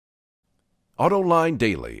AutoLine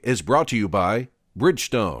Daily is brought to you by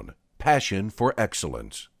Bridgestone, passion for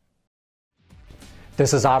excellence.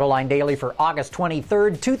 This is AutoLine Daily for August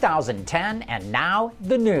 23rd, 2010, and now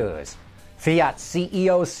the news. Fiat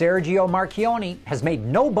CEO Sergio Marchionne has made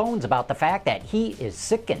no bones about the fact that he is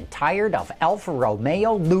sick and tired of Alfa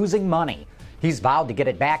Romeo losing money. He's vowed to get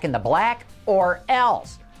it back in the black or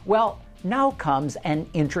else. Well, now comes an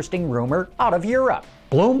interesting rumor out of Europe.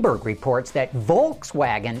 Bloomberg reports that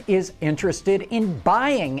Volkswagen is interested in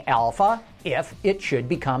buying Alfa if it should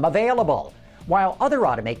become available. While other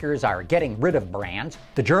automakers are getting rid of brands,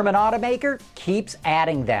 the German automaker keeps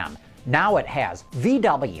adding them. Now it has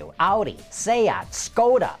VW, Audi, Seat,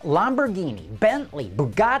 Skoda, Lamborghini, Bentley,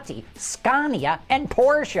 Bugatti, Scania, and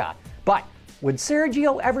Porsche. But would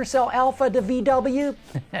Sergio ever sell Alfa to VW?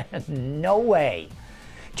 No way.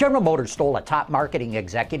 General Motors stole a top marketing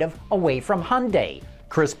executive away from Hyundai.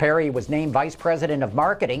 Chris Perry was named Vice President of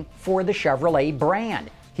Marketing for the Chevrolet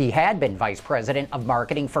brand. He had been Vice President of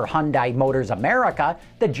Marketing for Hyundai Motors America,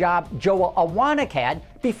 the job Joel Awanick had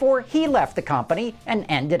before he left the company and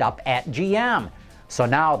ended up at GM. So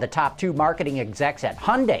now the top two marketing execs at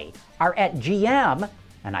Hyundai are at GM,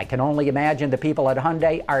 and I can only imagine the people at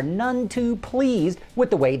Hyundai are none too pleased with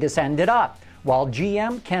the way this ended up, while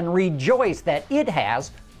GM can rejoice that it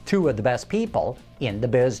has two of the best people in the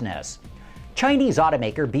business. Chinese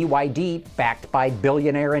automaker BYD, backed by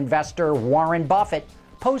billionaire investor Warren Buffett,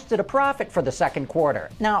 posted a profit for the second quarter.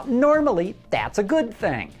 Now, normally, that's a good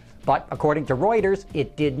thing. But according to Reuters,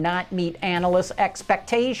 it did not meet analysts'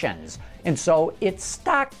 expectations, and so its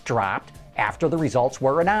stock dropped after the results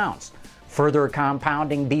were announced. Further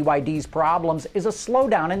compounding BYD's problems is a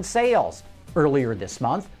slowdown in sales. Earlier this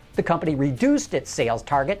month, the company reduced its sales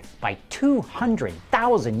target by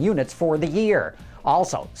 200,000 units for the year.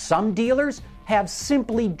 Also, some dealers have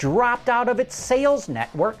simply dropped out of its sales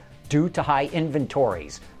network due to high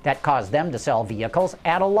inventories that caused them to sell vehicles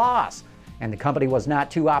at a loss. And the company was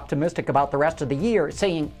not too optimistic about the rest of the year,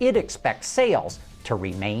 saying it expects sales to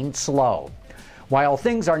remain slow. While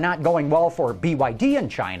things are not going well for BYD in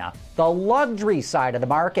China, the luxury side of the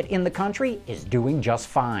market in the country is doing just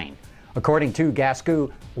fine. According to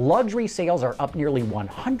Gasgoo, luxury sales are up nearly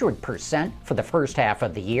 100% for the first half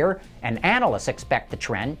of the year, and analysts expect the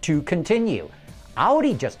trend to continue.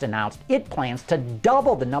 Audi just announced it plans to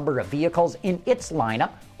double the number of vehicles in its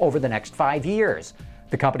lineup over the next 5 years.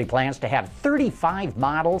 The company plans to have 35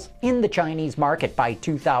 models in the Chinese market by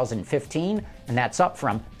 2015, and that's up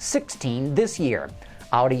from 16 this year.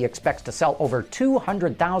 Audi expects to sell over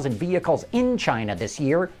 200,000 vehicles in China this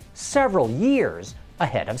year, several years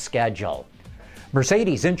ahead of schedule.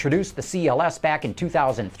 Mercedes introduced the CLS back in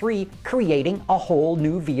 2003, creating a whole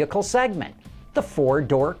new vehicle segment, the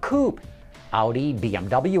four-door coupe. Audi,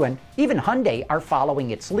 BMW, and even Hyundai are following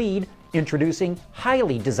its lead, introducing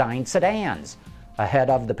highly designed sedans. Ahead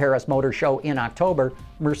of the Paris Motor Show in October,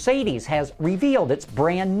 Mercedes has revealed its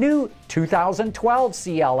brand new 2012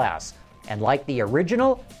 CLS. And like the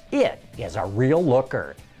original, it is a real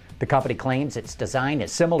looker. The company claims its design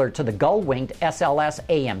is similar to the gull-winged SLS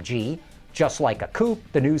AMG. Just like a coupe,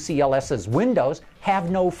 the new CLS's windows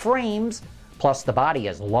have no frames, plus the body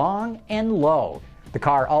is long and low. The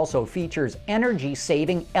car also features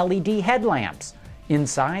energy-saving LED headlamps.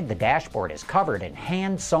 Inside, the dashboard is covered in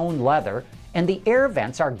hand-sewn leather, and the air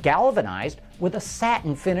vents are galvanized with a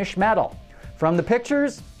satin finish metal. From the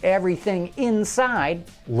pictures, everything inside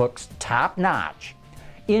looks top-notch.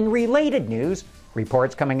 In related news,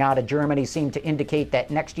 reports coming out of Germany seem to indicate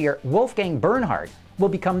that next year Wolfgang Bernhard will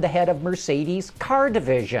become the head of Mercedes' car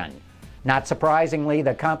division. Not surprisingly,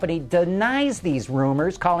 the company denies these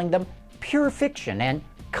rumors, calling them pure fiction and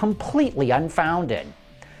completely unfounded.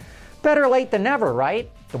 Better late than never,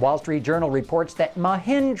 right? The Wall Street Journal reports that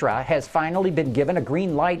Mahindra has finally been given a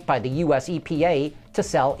green light by the U.S. EPA to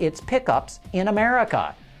sell its pickups in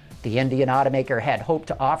America. The Indian automaker had hoped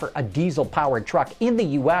to offer a diesel-powered truck in the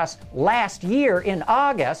U.S. last year in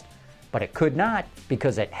August, but it could not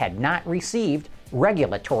because it had not received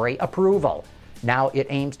regulatory approval. Now it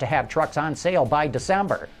aims to have trucks on sale by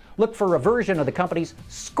December. Look for a version of the company's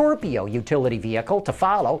Scorpio utility vehicle to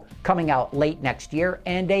follow, coming out late next year,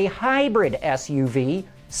 and a hybrid SUV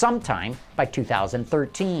sometime by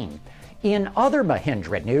 2013. In other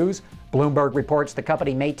Mahindra news, Bloomberg reports the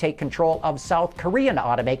company may take control of South Korean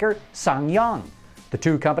automaker SsangYong. The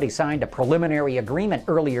two companies signed a preliminary agreement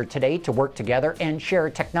earlier today to work together and share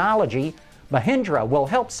technology. Mahindra will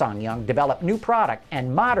help SsangYong develop new product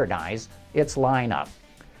and modernize its lineup.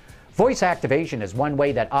 Voice activation is one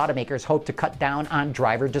way that automakers hope to cut down on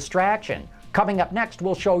driver distraction. Coming up next,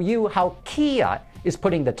 we'll show you how Kia is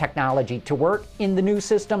putting the technology to work in the new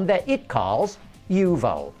system that it calls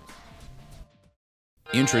UVO.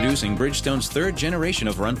 Introducing Bridgestone's third generation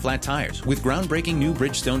of run-flat tires with groundbreaking new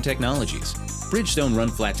Bridgestone technologies. Bridgestone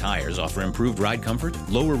run-flat tires offer improved ride comfort,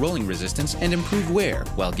 lower rolling resistance, and improved wear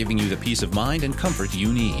while giving you the peace of mind and comfort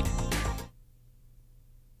you need.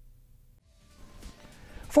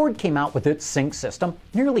 Ford came out with its Sync system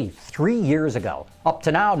nearly 3 years ago. Up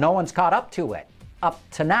to now, no one's caught up to it. Up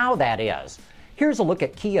to now, that is. Here's a look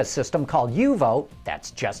at Kia's system called UVO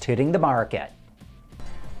that's just hitting the market.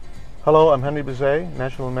 Hello, I'm Henry Bizet,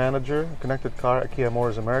 National Manager, Connected Car at Kia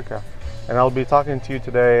Motors America. And I'll be talking to you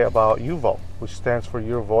today about UVO, which stands for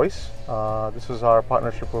Your Voice. This is our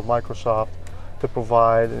partnership with Microsoft to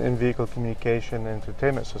provide an in-vehicle communication and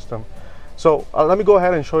entertainment system. So let me go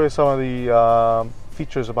ahead and show you some of the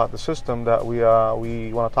features about the system that we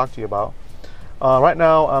want to talk to you about. Right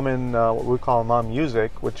now I'm in what we call MyMusic,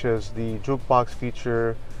 which is the jukebox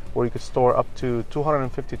feature where you could store up to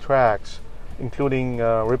 250 tracks, including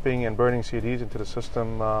ripping and burning CDs into the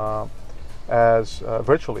system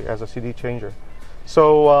virtually as a CD changer.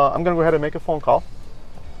 So I'm going to go ahead and make a phone call.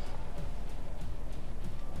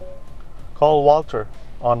 Call Walter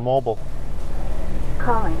on mobile.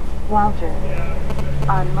 Calling Walter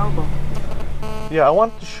on mobile. Yeah, I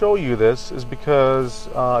wanted to show you this is because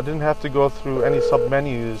I didn't have to go through any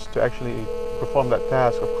submenus to actually perform that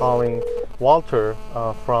task of calling Walter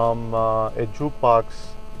from a jukebox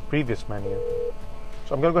previous menu.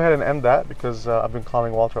 So I'm going to go ahead and end that because I've been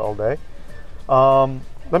calling Walter all day.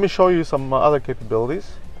 Let me show you some other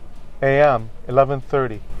capabilities. AM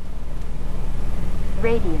 11:30.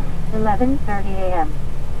 Radio 11:30 a.m.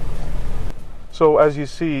 So as you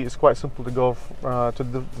see, it's quite simple to go to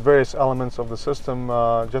the various elements of the system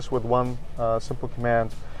just with one simple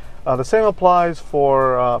command. The same applies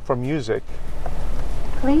for music.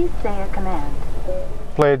 Please say a command.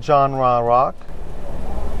 Play genre rock.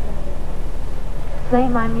 Play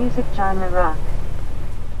my music genre rock.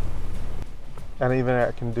 And even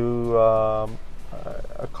I can do a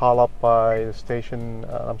call up by the station,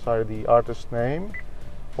 the artist name,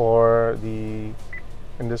 or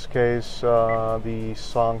in this case, the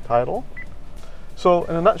song title. So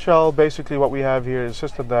in a nutshell, basically what we have here is a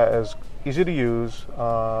system that is easy to use,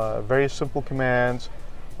 very simple commands.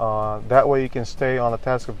 That way you can stay on the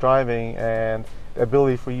task of driving, and the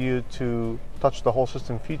ability for you to touch the whole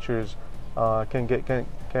system features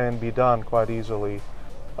can be done quite easily.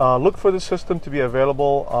 Look for this system to be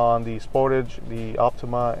available on the Sportage, the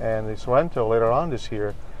Optima, and the Sorento later on this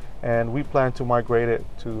year, and we plan to migrate it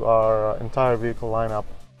to our entire vehicle lineup.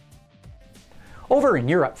 Over in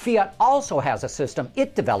Europe, Fiat also has a system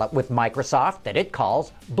it developed with Microsoft that it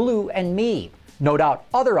calls Blue and Me. No doubt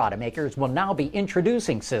other automakers will now be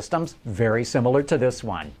introducing systems very similar to this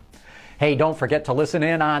one. Hey, don't forget to listen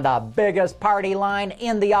in on the biggest party line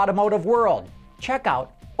in the automotive world. Check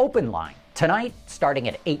out Open Line tonight starting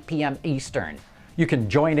at 8 p.m. Eastern. You can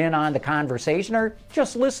join in on the conversation or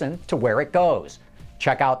just listen to where it goes.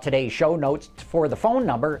 Check out today's show notes for the phone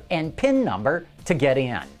number and PIN number to get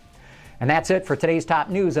in. And that's it for today's top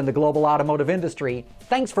news in the global automotive industry.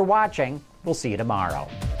 Thanks for watching. We'll see you tomorrow.